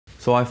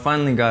So I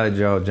finally got a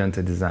Gerald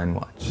Genta design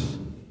watch.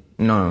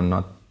 No,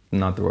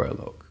 not the Royal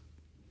Oak,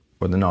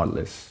 or the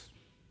Nautilus,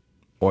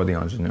 or the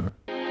Engineer.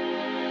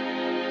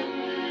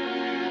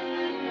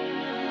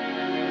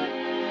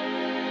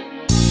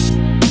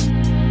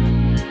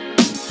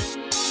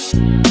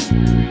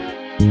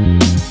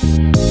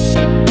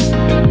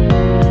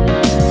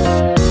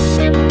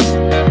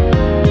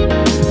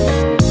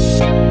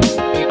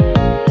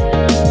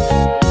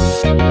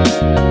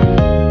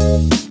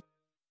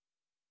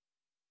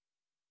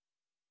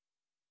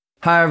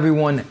 Hi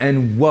everyone,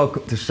 and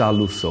welcome to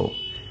Shaluso.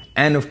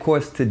 And of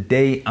course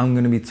today I'm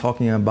going to be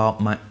talking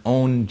about my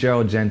own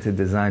Gerald Genta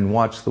design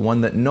watch, the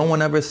one that no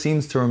one ever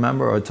seems to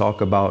remember or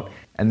talk about,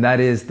 and that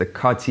is the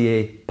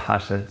Cartier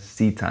Pasha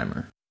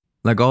Seatimer.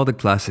 Like all the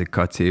classic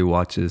Cartier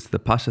watches, the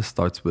Pasha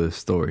starts with a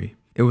story.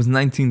 It was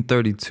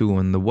 1932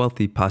 when the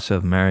wealthy Pasha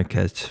of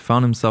Marrakesh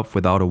found himself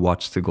without a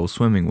watch to go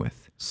swimming with.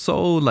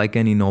 So, like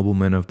any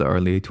nobleman of the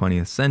early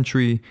 20th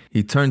century,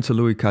 he turned to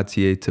Louis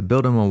Cartier to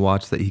build him a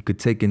watch that he could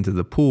take into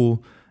the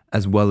pool,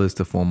 as well as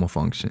to formal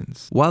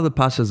functions. While the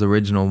Pasha's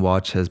original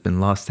watch has been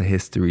lost to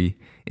history,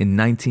 in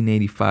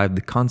 1985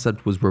 the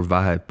concept was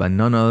revived by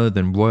none other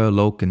than Royal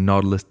Oak and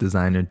Nautilus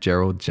designer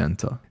Gerald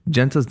Genta.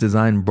 Genta's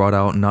design brought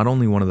out not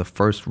only one of the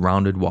first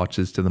rounded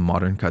watches to the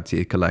modern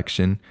Cartier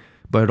collection,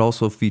 but it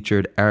also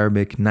featured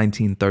Arabic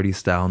 1930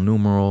 style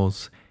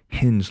numerals,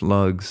 hinged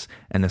lugs,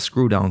 and a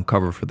screw-down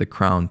cover for the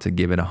crown to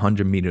give it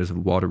 100 meters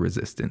of water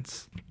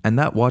resistance. And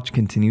that watch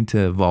continued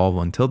to evolve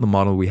until the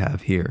model we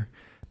have here,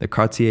 the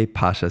Cartier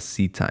Pasha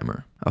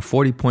Seatimer, a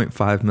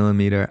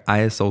 40.5mm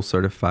ISO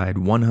certified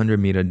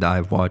 100-meter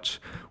dive watch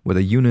with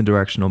a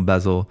unidirectional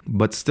bezel,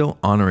 but still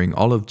honoring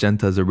all of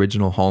Genta's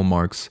original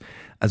hallmarks,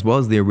 as well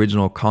as the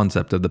original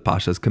concept of the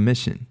Pasha's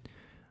commission.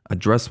 A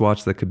dress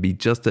watch that could be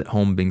just at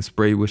home being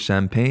sprayed with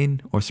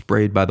champagne or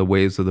sprayed by the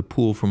waves of the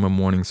pool from a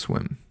morning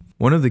swim.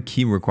 One of the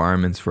key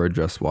requirements for a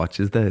dress watch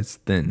is that it's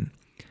thin,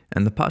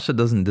 and the Pasha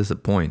doesn't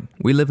disappoint.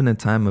 We live in a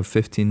time of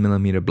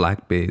 15mm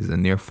black bays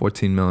and near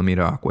 14mm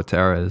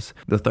aquaterras.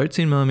 The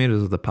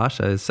 13mm of the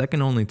Pasha is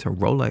second only to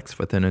Rolex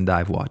for thinner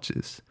dive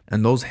watches,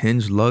 and those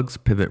hinged lugs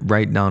pivot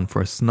right down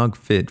for a snug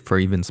fit for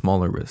even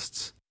smaller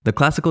wrists. The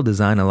classical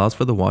design allows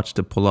for the watch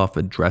to pull off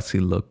a dressy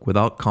look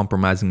without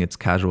compromising its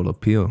casual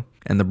appeal,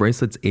 and the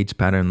bracelet's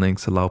H-pattern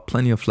links allow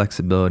plenty of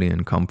flexibility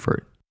and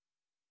comfort.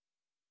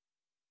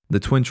 The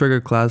twin trigger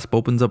clasp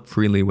opens up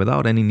freely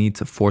without any need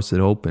to force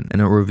it open,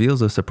 and it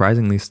reveals a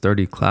surprisingly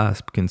sturdy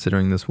clasp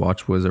considering this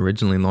watch was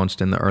originally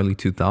launched in the early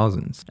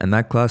 2000s, and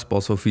that clasp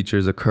also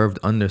features a curved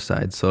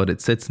underside so that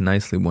it sits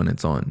nicely when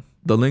it's on.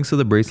 The links of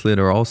the bracelet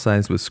are all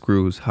sized with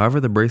screws, however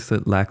the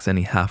bracelet lacks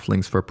any half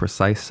links for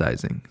precise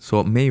sizing, so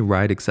it may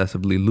ride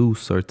excessively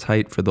loose or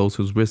tight for those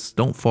whose wrists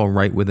don't fall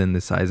right within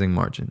the sizing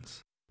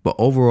margins. But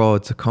overall,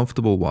 it's a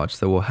comfortable watch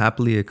that will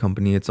happily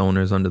accompany its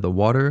owners under the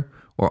water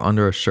or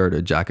under a shirt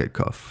or jacket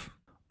cuff.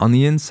 On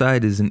the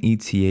inside is an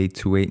ETA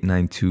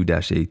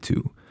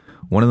 2892-A2,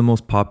 one of the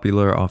most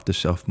popular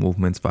off-the-shelf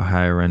movements for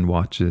higher-end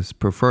watches,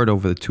 preferred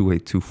over the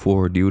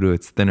 2824 due to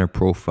its thinner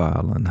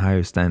profile and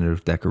higher standard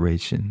of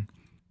decoration.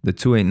 The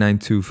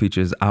 2892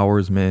 features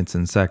hours, minutes,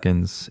 and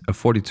seconds, a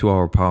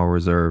 42-hour power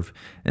reserve,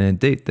 and a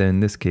date that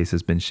in this case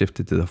has been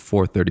shifted to the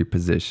 4:30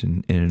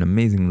 position in an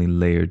amazingly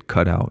layered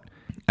cutout,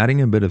 adding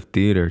a bit of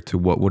theater to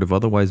what would have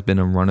otherwise been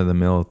a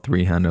run-of-the-mill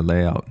three-hander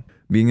layout.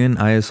 Being an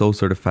ISO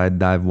certified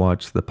dive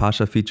watch, the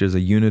Pasha features a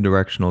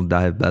unidirectional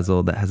dive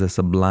bezel that has a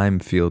sublime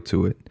feel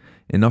to it.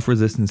 Enough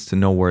resistance to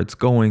know where it's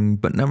going,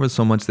 but never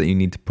so much that you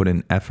need to put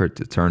in effort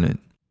to turn it.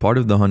 Part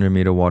of the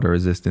 100-meter water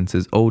resistance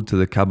is owed to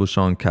the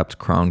cabochon capped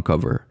crown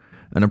cover,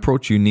 an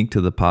approach unique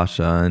to the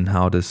Pasha and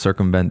how to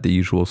circumvent the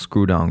usual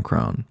screw-down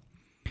crown.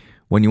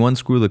 When you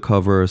unscrew the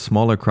cover, a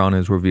smaller crown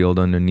is revealed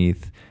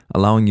underneath,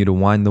 allowing you to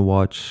wind the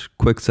watch,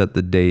 quick set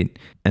the date,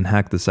 and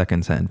hack the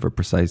seconds hand for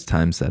precise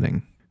time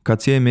setting.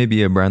 Cartier may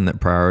be a brand that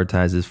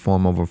prioritizes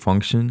form over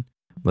function,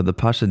 but the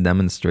Pasha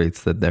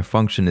demonstrates that their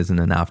function isn't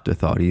an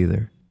afterthought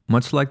either.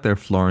 Much like their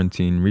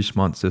Florentine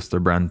Richemont sister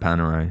brand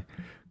Panerai,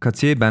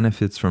 Cartier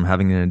benefits from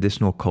having an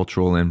additional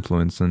cultural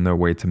influence in their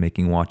way to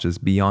making watches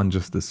beyond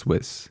just the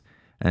Swiss,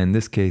 and in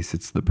this case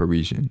it's the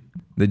Parisian.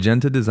 The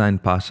Genta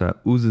designed Pasha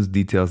oozes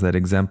details that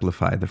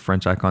exemplify the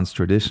French icon's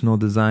traditional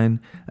design,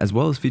 as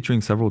well as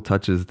featuring several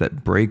touches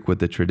that break with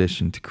the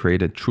tradition to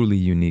create a truly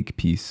unique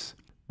piece.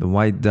 The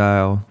white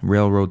dial,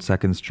 railroad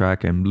seconds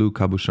track, and blue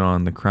cabochon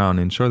on the crown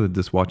ensure that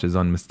this watch is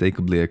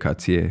unmistakably a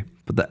Cartier,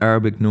 but the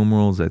Arabic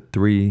numerals at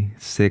 3,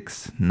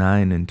 6,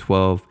 9, and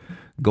 12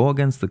 go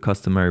against the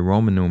customary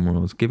Roman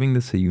numerals, giving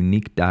this a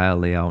unique dial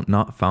layout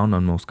not found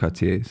on most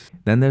Cartiers.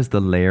 Then there's the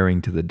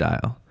layering to the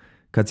dial.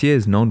 Cartier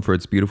is known for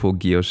its beautiful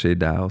guilloche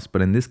dials,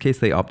 but in this case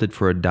they opted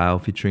for a dial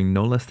featuring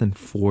no less than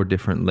 4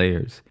 different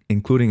layers,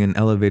 including an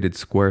elevated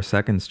square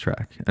seconds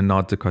track, a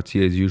nod to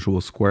Cartier's usual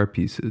square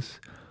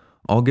pieces,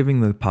 all giving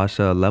the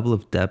Pasha a level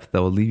of depth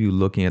that will leave you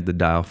looking at the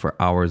dial for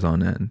hours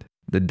on end.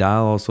 The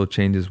dial also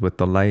changes with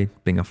the light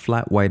being a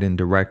flat white and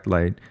direct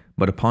light,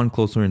 but upon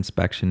closer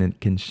inspection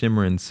it can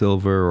shimmer in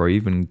silver or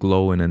even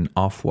glow in an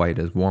off-white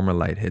as warmer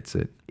light hits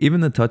it.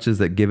 Even the touches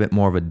that give it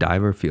more of a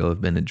diver feel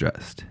have been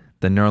addressed.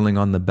 The knurling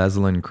on the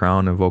bezel and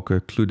crown evoke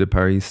a Clou de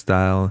Paris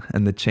style,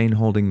 and the chain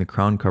holding the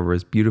crown cover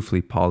is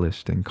beautifully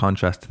polished in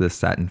contrast to the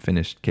satin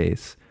finished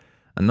case.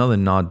 Another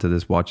nod to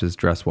this watch's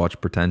dress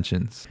watch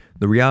pretensions.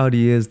 The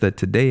reality is that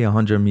today a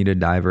 100-meter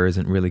diver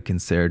isn't really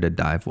considered a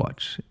dive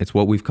watch. It's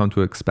what we've come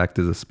to expect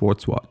as a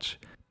sports watch.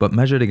 But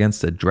measured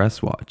against a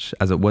dress watch,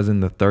 as it was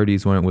in the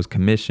 30s when it was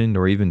commissioned,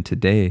 or even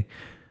today,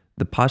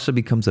 the Pasha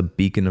becomes a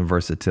beacon of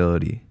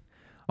versatility.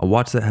 A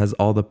watch that has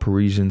all the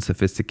Parisian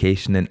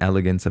sophistication and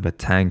elegance of a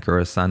Tank or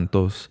a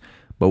Santos,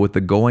 but with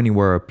the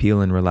go-anywhere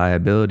appeal and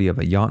reliability of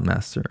a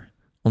yachtmaster.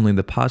 Only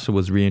the Pasha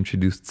was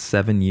reintroduced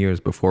 7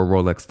 years before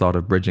Rolex thought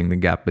of bridging the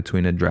gap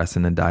between a dress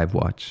and a dive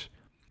watch.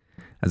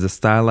 As a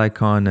style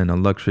icon and a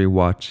luxury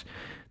watch,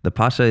 the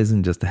Pasha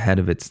isn't just ahead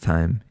of its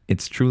time,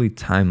 it's truly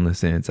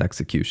timeless in its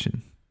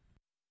execution.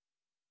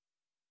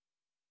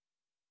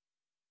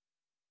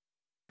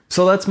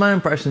 So that's my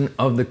impression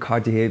of the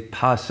Cartier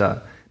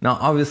Pasha. Now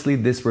obviously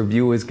this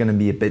review is going to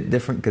be a bit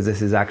different because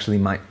this is actually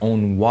my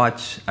own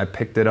watch. I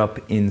picked it up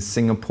in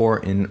Singapore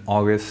in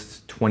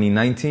August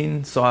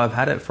 2019, so I've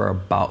had it for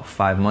about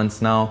 5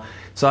 months now.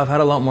 So I've had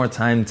a lot more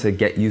time to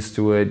get used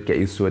to it, get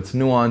used to its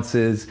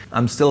nuances.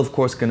 I'm still of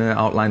course going to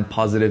outline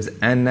positives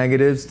and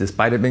negatives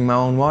despite it being my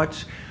own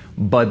watch.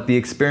 But the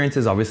experience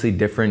is obviously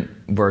different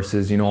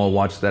versus, a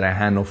watch that I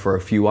handle for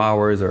a few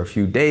hours or a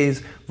few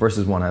days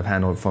versus one I've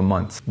handled for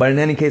months. But in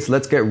any case,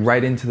 let's get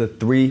right into the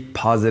 3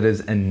 positives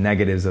and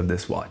negatives of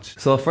this watch.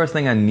 So the first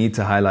thing I need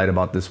to highlight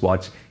about this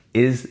watch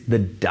is the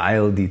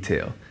dial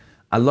detail.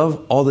 I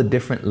love all the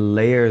different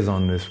layers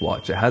on this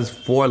watch. It has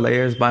 4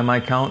 layers by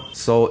my count,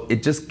 so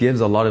it just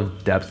gives a lot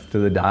of depth to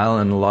the dial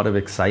and a lot of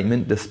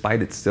excitement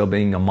despite it still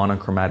being a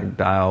monochromatic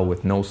dial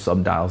with no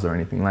sub-dials or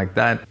anything like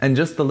that. And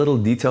just the little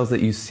details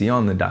that you see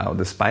on the dial,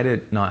 despite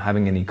it not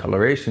having any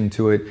coloration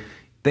to it,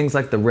 things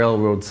like the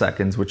railroad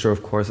seconds, which are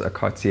of course a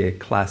Cartier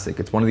classic.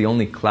 It's one of the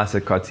only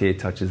classic Cartier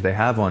touches they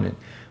have on it.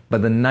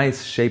 But the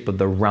nice shape of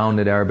the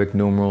rounded Arabic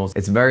numerals,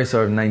 it's very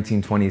sort of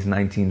 1920s,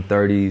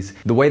 1930s.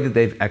 The way that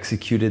they've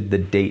executed the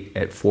date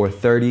at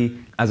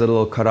 4:30 as a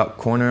little cut-out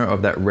corner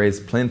of that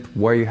raised plinth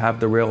where you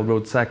have the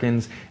railroad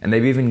seconds, and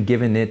they've even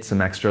given it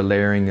some extra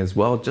layering as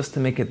well just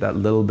to make it that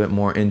little bit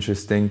more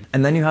interesting.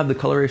 And then you have the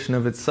coloration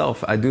of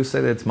itself. I do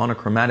say that it's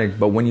monochromatic,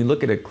 but when you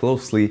look at it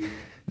closely,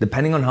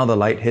 depending on how the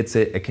light hits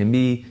it, it can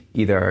be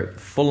either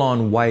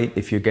full-on white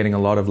if you're getting a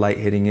lot of light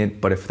hitting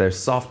it, but if there's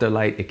softer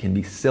light, it can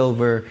be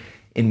silver.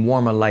 In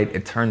warmer light,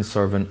 it turns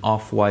sort of an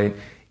off-white.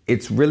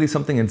 It's really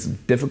something that's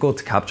difficult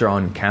to capture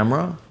on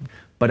camera,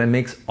 but it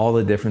makes all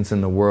the difference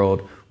in the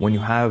world when you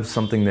have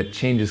something that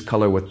changes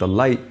color with the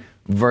light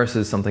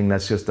versus something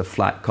that's just a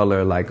flat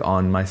color like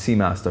on my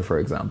Seamaster, for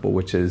example,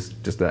 which is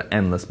just an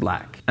endless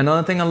black.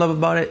 Another thing I love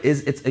about it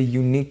is it's a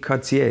unique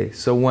Cartier.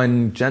 So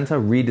when Genta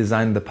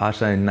redesigned the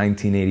Pasha in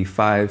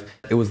 1985,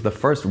 it was the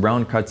first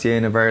round Cartier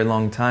in a very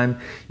long time.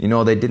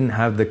 They didn't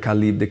have the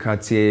Calibre de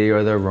Cartier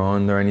or the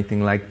Ronde or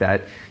anything like that.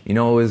 It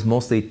was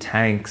mostly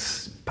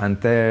Tanks,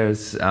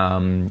 Panthers,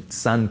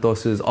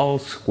 Santoses, all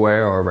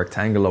square or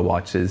rectangular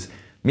watches.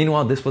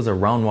 Meanwhile, this was a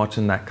round watch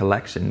in that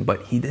collection, but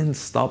he didn't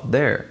stop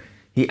there.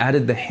 He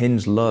added the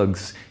hinge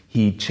lugs.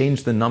 He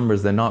changed the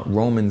numbers. They're not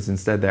Romans,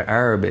 instead they're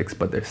Arabics,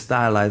 but they're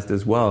stylized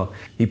as well.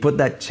 He put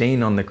that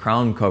chain on the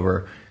crown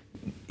cover.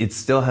 It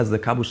still has the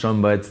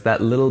capuchon, but it's that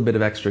little bit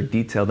of extra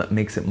detail that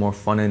makes it more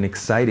fun and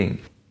exciting.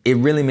 It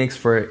really makes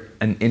for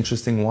an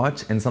interesting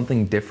watch and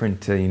something different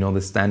to,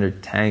 the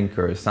standard Tank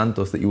or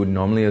Santos that you would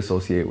normally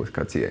associate with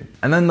Cartier.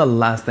 And then the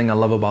last thing I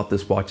love about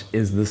this watch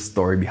is the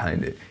story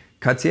behind it.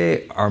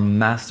 Cartier are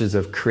masters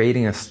of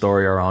creating a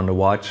story around a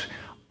watch.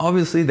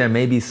 Obviously, there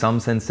may be some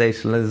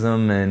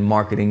sensationalism and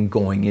marketing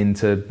going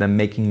into them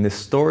making this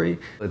story.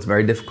 It's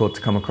very difficult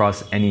to come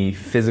across any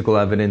physical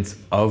evidence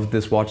of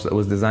this watch that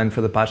was designed for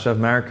the Pasha of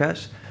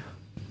Marrakesh.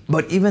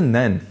 But even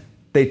then,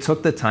 they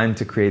took the time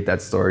to create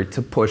that story,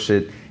 to push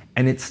it,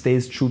 and it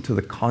stays true to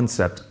the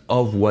concept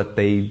of what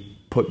they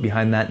put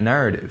behind that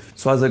narrative.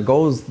 So as it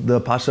goes, the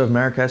Pasha of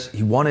Marrakesh,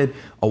 he wanted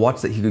a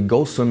watch that he could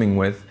go swimming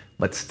with,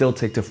 but still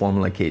take to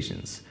formal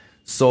occasions.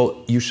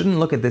 So you shouldn't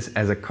look at this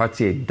as a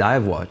Cartier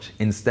dive watch.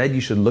 Instead,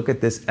 you should look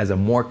at this as a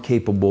more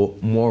capable,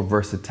 more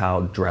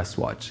versatile dress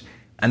watch.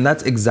 And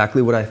that's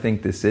exactly what I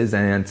think this is.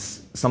 And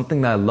it's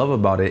something that I love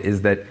about it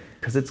is that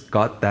because it's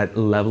got that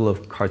level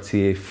of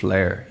Cartier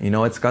flair.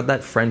 It's got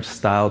that French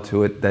style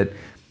to it that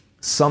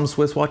some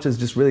Swiss watches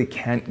just really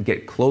can't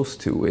get close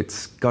to.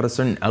 It's got a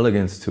certain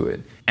elegance to it.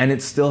 And it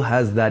still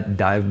has that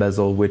dive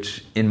bezel,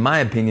 which in my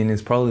opinion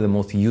is probably the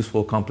most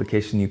useful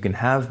complication you can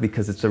have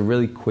because it's a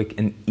really quick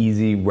and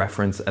easy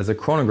reference as a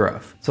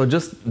chronograph. So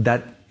just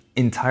that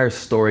entire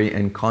story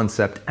and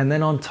concept. And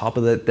then on top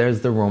of that,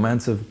 there's the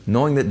romance of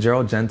knowing that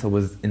Gerald Genta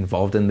was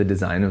involved in the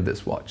design of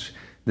this watch.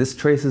 This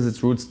traces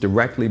its roots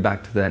directly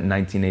back to that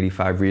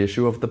 1985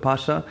 reissue of the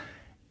Pasha.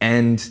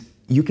 And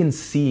you can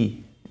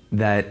see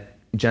that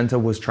Genta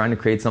was trying to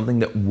create something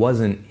that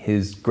wasn't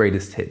his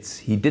greatest hits.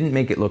 He didn't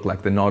make it look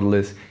like the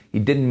Nautilus. He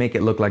didn't make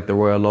it look like the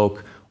Royal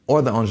Oak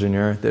or the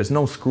Ingenieur. There's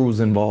no screws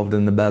involved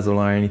in the bezel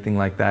or anything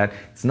like that.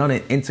 It's not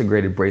an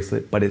integrated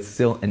bracelet, but it's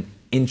still an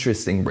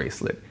interesting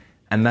bracelet.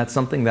 And that's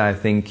something that I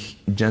think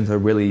Genta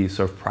really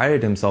sort of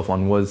prided himself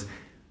on, was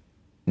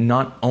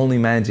not only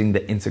managing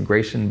the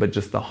integration, but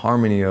just the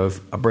harmony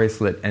of a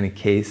bracelet and a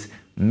case,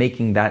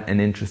 making that an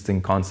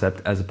interesting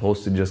concept as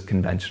opposed to just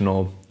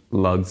conventional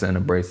lugs and a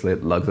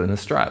bracelet, lugs and a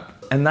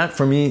strap. And that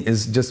for me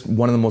is just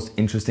one of the most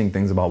interesting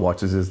things about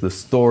watches, is the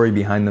story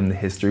behind them, the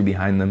history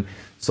behind them.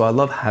 So I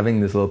love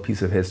having this little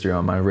piece of history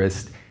on my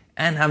wrist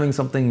and having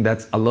something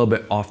that's a little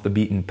bit off the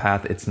beaten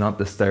path. It's not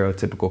the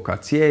stereotypical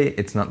Cartier,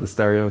 it's not the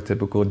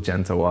stereotypical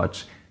Genta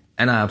watch,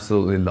 and I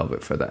absolutely love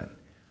it for that.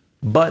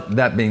 But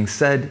that being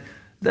said,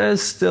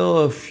 there's still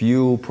a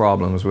few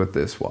problems with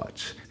this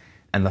watch.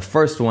 And the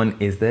first one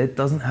is that it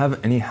doesn't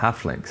have any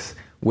half links,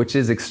 which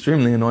is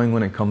extremely annoying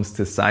when it comes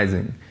to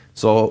sizing.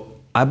 So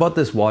I bought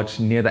this watch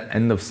near the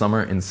end of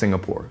summer in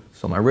Singapore.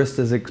 So my wrist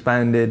is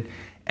expanded,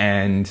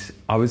 and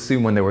obviously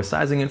when they were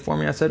sizing it for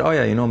me, I said, oh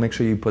yeah, make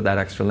sure you put that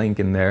extra link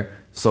in there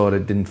so that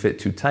it didn't fit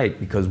too tight,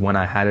 because when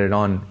I had it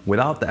on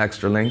without the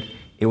extra link,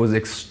 it was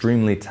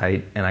extremely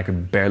tight and I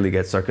could barely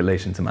get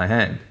circulation to my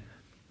hand.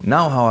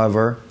 Now,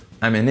 however,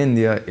 I'm in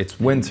India, it's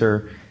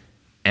winter,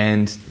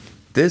 and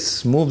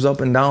this moves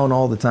up and down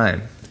all the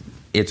time.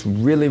 It's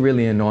really,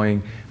 really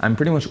annoying. I'm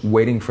pretty much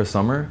waiting for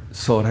summer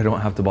so that I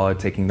don't have to bother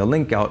taking the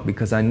link out,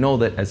 because I know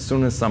that as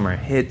soon as summer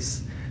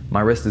hits,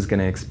 my wrist is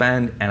gonna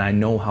expand, and I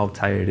know how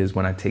tight it is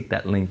when I take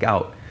that link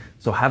out.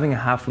 So having a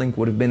half link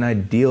would have been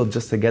ideal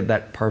just to get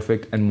that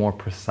perfect and more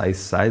precise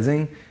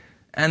sizing.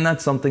 And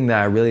that's something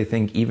that I really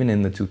think even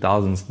in the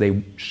 2000s,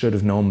 they should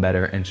have known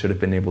better and should have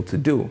been able to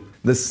do.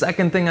 The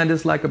second thing I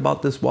dislike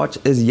about this watch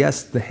is,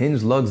 yes, the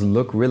hinge lugs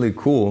look really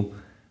cool,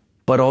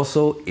 but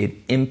also it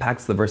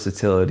impacts the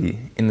versatility,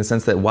 in the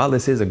sense that while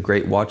this is a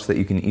great watch that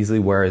you can easily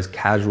wear as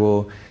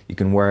casual, you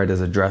can wear it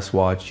as a dress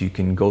watch, you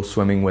can go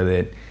swimming with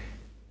it,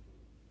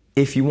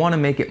 if you want to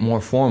make it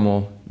more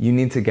formal, you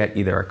need to get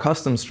either a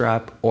custom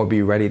strap or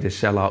be ready to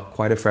shell out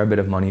quite a fair bit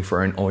of money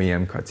for an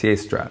OEM Cartier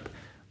strap.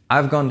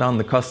 I've gone down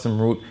the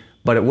custom route,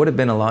 but it would have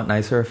been a lot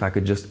nicer if I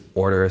could just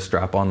order a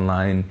strap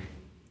online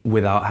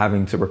without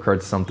having to recur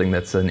to something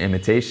that's an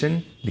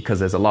imitation, because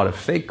there's a lot of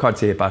fake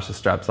Cartier Pasha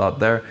straps out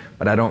there,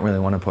 but I don't really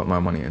want to put my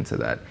money into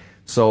that.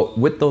 So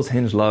with those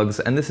hinge lugs,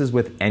 and this is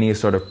with any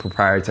sort of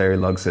proprietary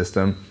lug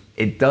system,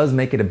 it does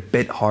make it a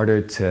bit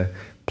harder to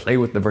play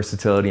with the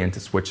versatility and to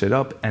switch it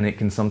up, and it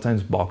can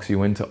sometimes box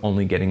you into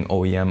only getting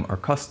OEM or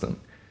custom.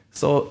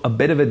 So a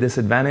bit of a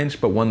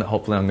disadvantage, but one that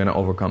hopefully I'm gonna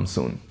overcome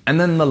soon. And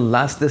then the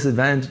last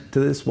disadvantage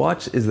to this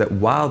watch is that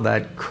while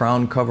that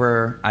crown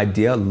cover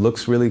idea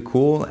looks really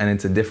cool and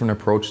it's a different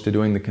approach to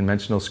doing the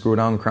conventional screw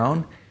down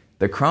crown,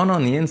 the crown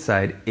on the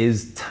inside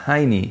is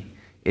tiny.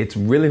 It's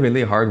really,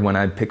 really hard when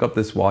I pick up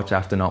this watch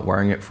after not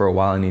wearing it for a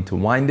while and need to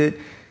wind it.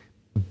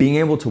 Being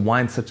able to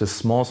wind such a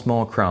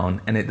small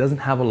crown, and it doesn't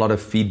have a lot of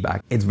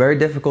feedback. It's very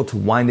difficult to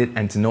wind it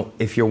and to know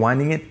if you're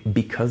winding it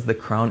because the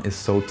crown is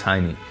so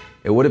tiny.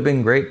 It would have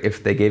been great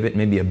if they gave it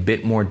maybe a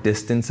bit more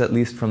distance at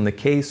least from the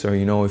case, or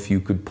if you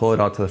could pull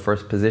it out to the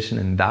first position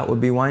and that would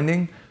be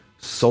winding,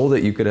 so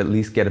that you could at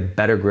least get a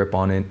better grip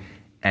on it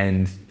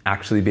and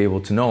actually be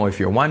able to know if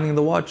you're winding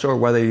the watch or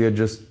whether you're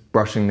just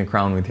brushing the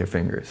crown with your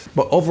fingers.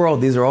 But overall,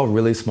 these are all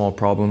really small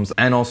problems.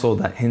 And also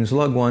that hinge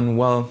lug one,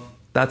 well,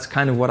 that's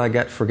kind of what I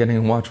get for getting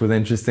a watch with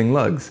interesting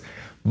lugs.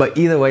 But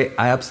either way,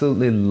 I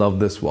absolutely love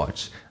this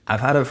watch.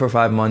 I've had it for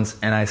 5 months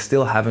and I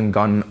still haven't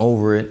gotten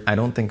over it. I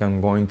don't think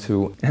I'm going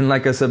to. And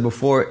like I said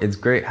before, it's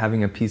great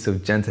having a piece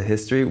of Genta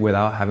history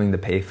without having to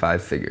pay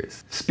 5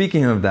 figures.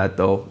 Speaking of that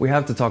though, we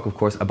have to talk of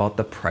course about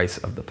the price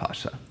of the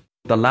Pasha.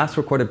 The last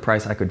recorded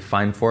price I could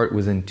find for it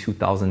was in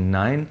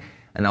 2009,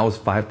 and that was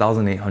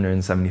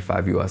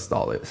 $5,875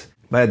 US.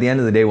 But at the end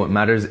of the day, what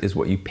matters is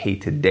what you pay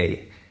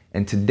today.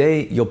 And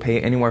today you'll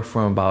pay anywhere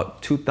from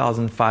about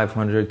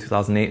 $2,500,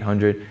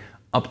 $2,800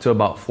 up to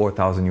about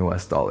 $4,000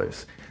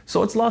 US.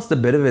 So it's lost a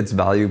bit of its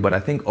value, but I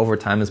think over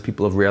time, as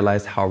people have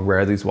realized how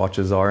rare these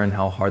watches are and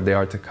how hard they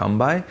are to come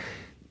by,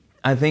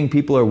 I think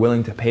people are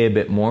willing to pay a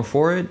bit more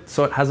for it,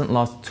 so it hasn't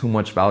lost too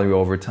much value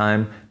over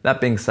time. That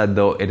being said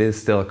though, it is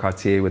still a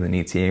Cartier with an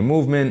ETA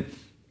movement.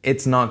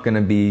 It's not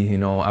gonna be,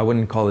 I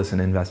wouldn't call this an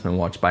investment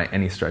watch by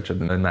any stretch of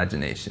the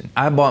imagination.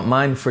 I bought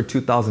mine for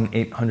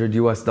 $2,800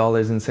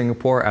 US in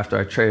Singapore after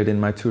I traded in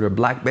my Tudor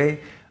Black Bay.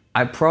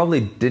 I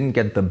probably didn't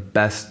get the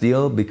best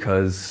deal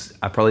because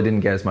I probably didn't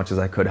get as much as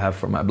I could have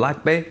for my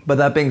Black Bay. But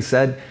that being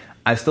said,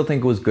 I still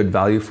think it was good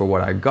value for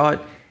what I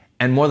got.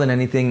 And more than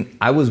anything,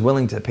 I was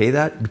willing to pay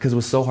that because it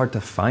was so hard to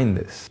find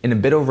this. In a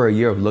bit over a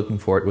year of looking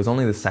for it, it was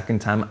only the second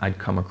time I'd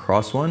come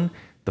across one.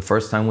 The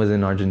first time was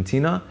in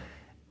Argentina.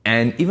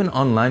 And even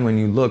online, when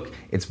you look,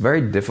 it's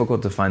very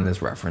difficult to find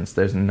this reference.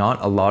 There's not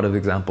a lot of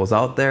examples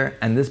out there.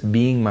 And this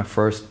being my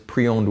first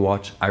pre-owned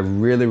watch, I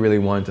really, really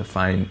wanted to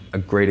find a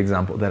great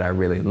example that I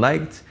really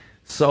liked.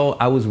 So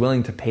I was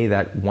willing to pay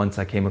that once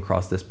I came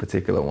across this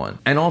particular one.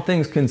 And all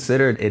things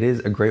considered, it is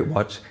a great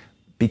watch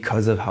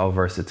because of how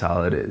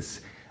versatile it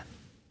is.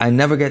 I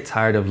never get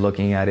tired of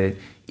looking at it.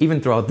 Even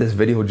throughout this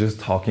video, just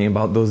talking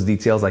about those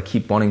details, I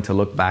keep wanting to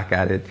look back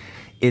at it.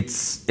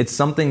 It's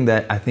something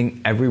that I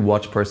think every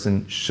watch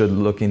person should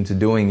look into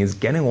doing, is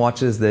getting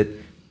watches that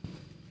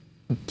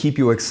keep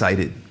you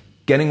excited.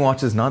 Getting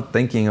watches not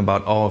thinking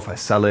about, oh, if I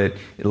sell it,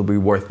 it'll be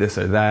worth this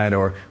or that,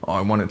 or oh,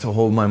 I want it to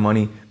hold my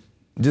money.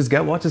 Just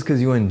get watches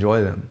because you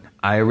enjoy them.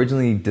 I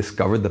originally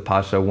discovered the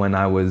Pasha when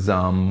I was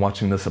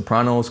watching The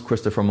Sopranos.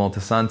 Christopher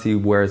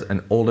Moltisanti wears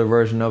an older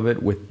version of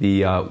it with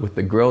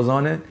the grills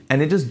on it,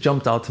 and it just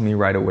jumped out to me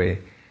right away.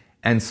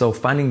 And so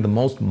finding the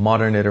most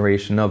modern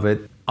iteration of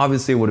it,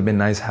 obviously it would have been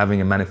nice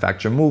having a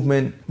manufacturer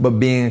movement, but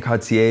being a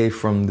Cartier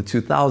from the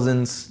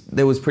 2000s,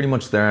 there was pretty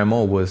much their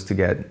MO was to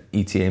get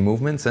ETA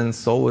movements, and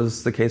so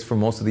was the case for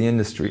most of the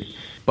industry.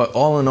 But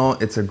all in all,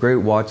 it's a great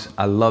watch.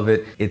 I love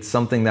it. It's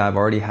something that I've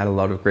already had a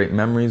lot of great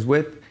memories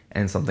with,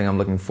 and something I'm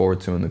looking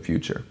forward to in the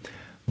future.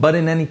 But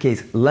in any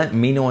case, let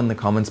me know in the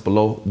comments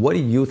below, what do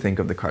you think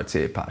of the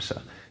Cartier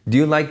Pasha? Do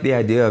you like the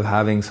idea of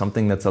having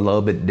something that's a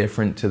little bit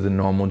different to the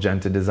normal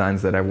Genta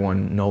designs that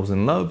everyone knows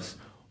and loves?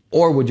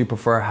 Or would you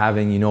prefer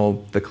having, you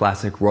know, the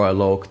classic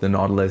Royal Oak, the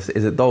Nautilus?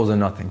 Is it those or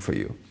nothing for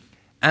you?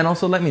 And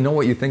also let me know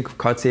what you think of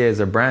Cartier as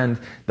a brand,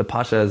 the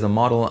Pasha as a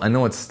model. I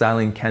know its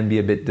styling can be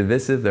a bit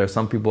divisive. There are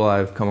some people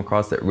I've come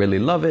across that really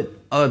love it,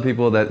 other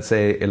people that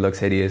say it looks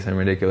hideous and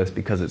ridiculous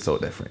because it's so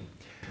different.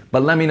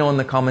 But let me know in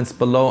the comments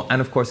below.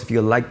 And of course, if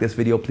you like this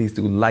video, please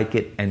do like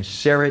it and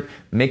share it.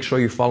 Make sure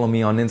you follow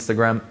me on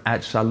Instagram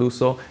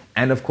 @Shaluso.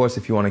 And of course,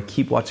 if you want to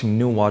keep watching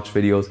new watch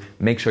videos,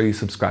 make sure you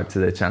subscribe to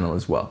the channel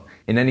as well.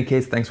 In any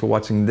case, thanks for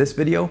watching this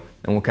video,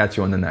 and we'll catch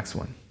you on the next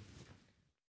one.